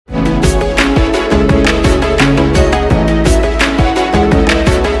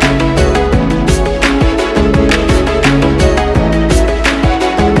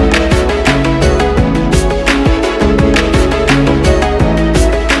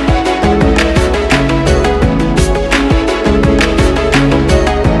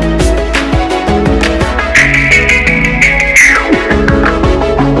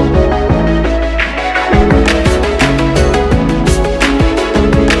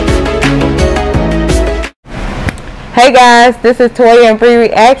Hey guys, this is Toya and Bree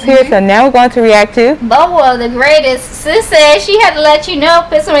Reacts here. So now we're going to react to BoA, the greatest. Sis said she had to let you know,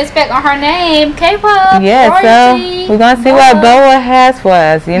 put some respect on her name. K-pop. Yeah, royalty, so we're going to see what BoA has for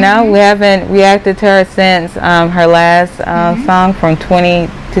us. You know, we haven't reacted to her since her last song from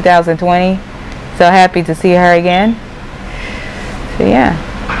 2020. So happy to see her again. So yeah.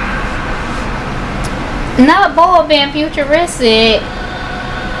 Not BoA being futuristic.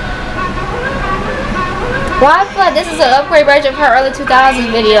 Well, I feel like this is an upgrade version of her early 2000s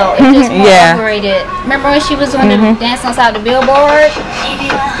video. It's just more upgraded. Remember when she was doing the dance outside the billboard?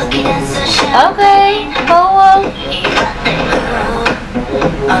 Okay, BoA.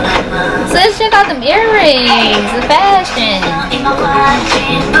 So let's check out them earrings, the fashion.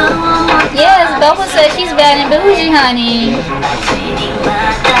 Yes, BoA says she's bad and bougie, honey.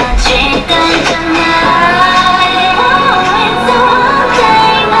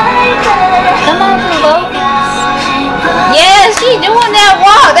 Come on, BoA. Yes, she doing that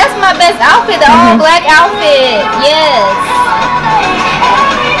walk. That's my best outfit, the all black outfit. Yes.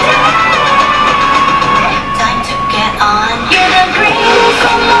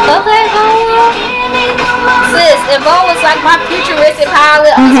 Okay, BoA. Sis, if BoA was like my futuristic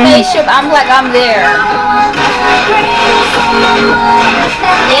pilot on the spaceship, I'm like, I'm there.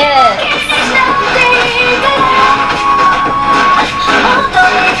 Yes.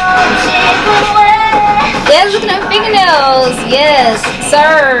 Yes, look at them fingernails. Yes,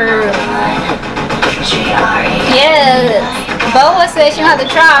 sir. Yes. BoA says she don't have to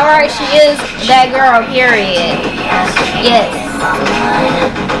try. Alright, she is that girl, period. Yes. Yes.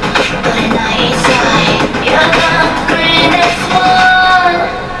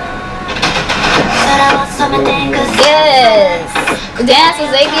 The dancers,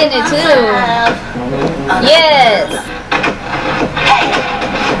 they getting it too. Yes.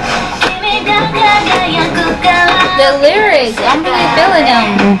 The lyrics, I'm really feeling them.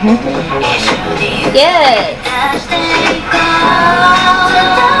 Yes.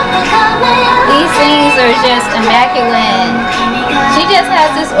 These things are just immaculate. She just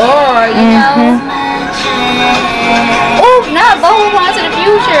has this aura, you know. Oh, not BoA going to the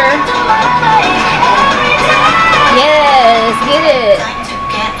future. Yes, get it.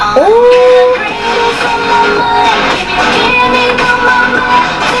 Ooh.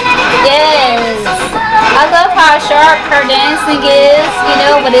 Yes. I love how sharp her dancing is, you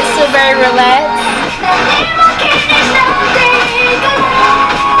know, but it's still very relaxed.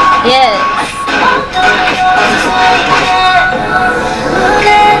 Yes.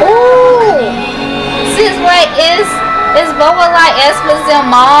 Ooh. Sis, wait, is BoA like Esposito's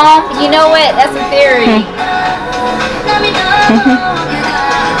mom? You know what? That's a theory.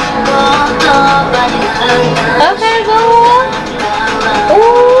 Okay, BoA.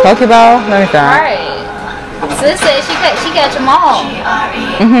 Ooh. Pokeball? Let me try. Alright. Sis said she got them all.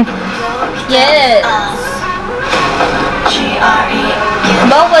 Yes.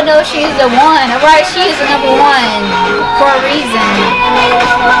 BoA knows she's the one. Alright, she is the number one for a reason.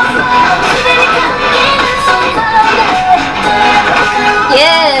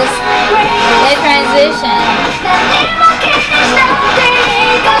 Yes. That transition.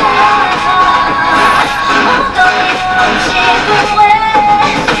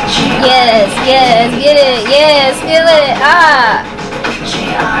 Yes, yes, get it, yes, feel it, ah.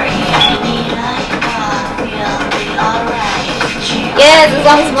 Yes, as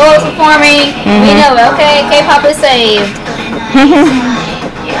long as BoA's performing, we know it, okay, K-pop is saved.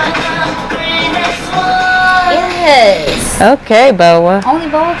 Yes. Okay, BoA. Only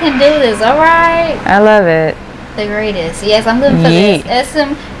BoA can do this, alright? I love it. The greatest. Yes, I'm looking for this.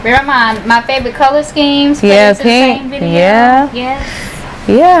 SM, bear in mind, my favorite color schemes. Yeah, pink. Yeah. Yes.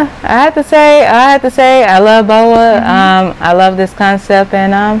 Yeah, I have to say, I love BoA. I love this concept,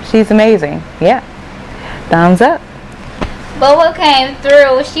 and she's amazing. Yeah, thumbs up. BoA came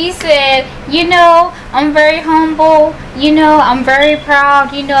through. She said, you know, I'm very humble. You know, I'm very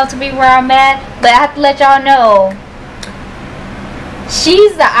proud, you know, to be where I'm at. But I have to let y'all know,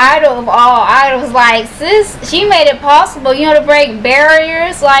 she's the idol of all idols. Like, sis, she made it possible, you know, to break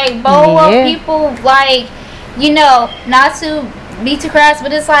barriers. Like, BoA, people, like, you know, not to be too crass,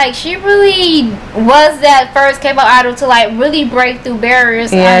 but it's like she really was that first K-pop idol to like really break through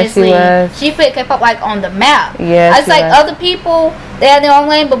barriers. Honestly, she put K-pop like on the map. Yeah, it's like other people, they had their own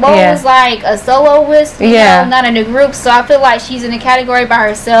lane, but BoA was like a soloist, you know, not in a group. So I feel like she's in a category by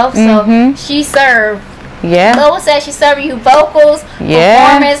herself. So she served. BoA said she served you vocals,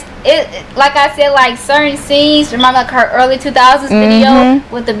 performance. It, like I said, like certain scenes remind me like her early 2000s video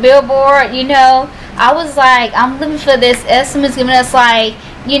with the billboard, you know. I was like, I'm living for this. SM is giving us like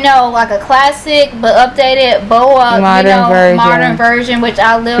you know, like a classic but updated BoA, modern version, which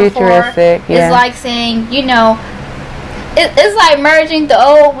I live for. Yeah. It's like saying, you know, it's like merging the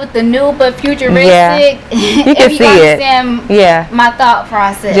old with the new but futuristic. Yeah. You can see understand it. My thought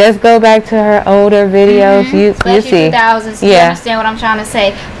process. Just go back to her older videos. You see. 2000s. You understand what I'm trying to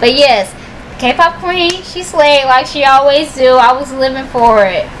say. But yes, K-pop queen, she slayed like she always do. I was living for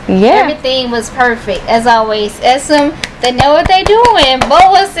it. Yeah. Everything was perfect as always. SM, they know what they doing.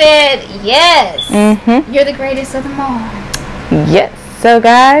 BoA said yes. You're the greatest of them all. Yes. So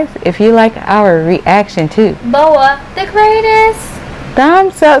guys, if you like our reaction to BoA, the greatest.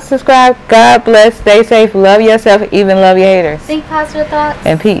 Thumbs up, subscribe. God bless. Stay safe. Love yourself. Even love your haters. Think positive thoughts.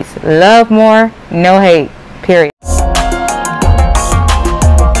 And peace. Love more. No hate.